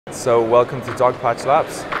So welcome to Dogpatch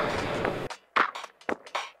Labs.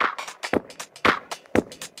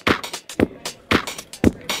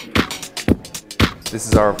 This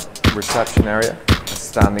is our reception area, a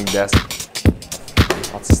standing desk,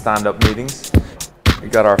 lots of stand-up meetings.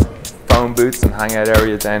 We've got our phone booths and hangout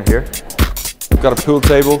area down here. We've got a pool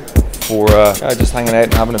table for just hanging out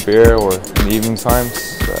and having a beer, or in the evening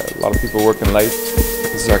times. A lot of people working late.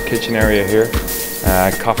 This is our kitchen area here,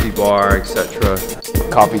 coffee bar, etc.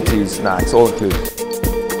 Coffee, tea, snacks, all included.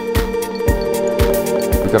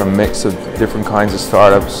 We've got a mix of different kinds of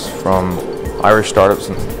startups, from Irish startups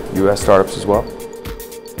and US startups as well.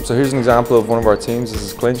 So here's an example of one of our teams. This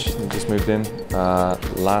is Clinch. They just moved in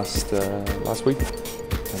last week. I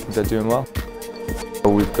think they're doing well.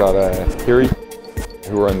 We've got Hiri,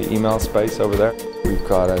 who are in the email space over there. We've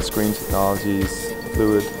got Screen Technologies,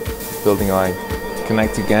 Fluid, Building Eye,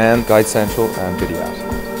 Connect Again, Guide Central, and Videout.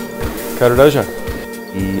 Doja,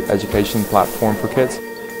 the education platform for kids.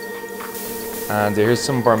 And here's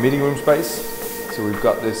some of our meeting room space. So we've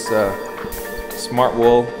got this smart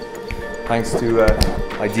wall, thanks to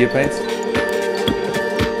Idea Paint.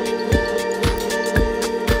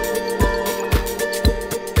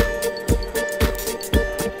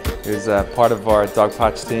 Here's part of our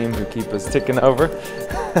Dogpatch team who keep us ticking over.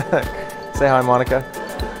 Say hi, Monica.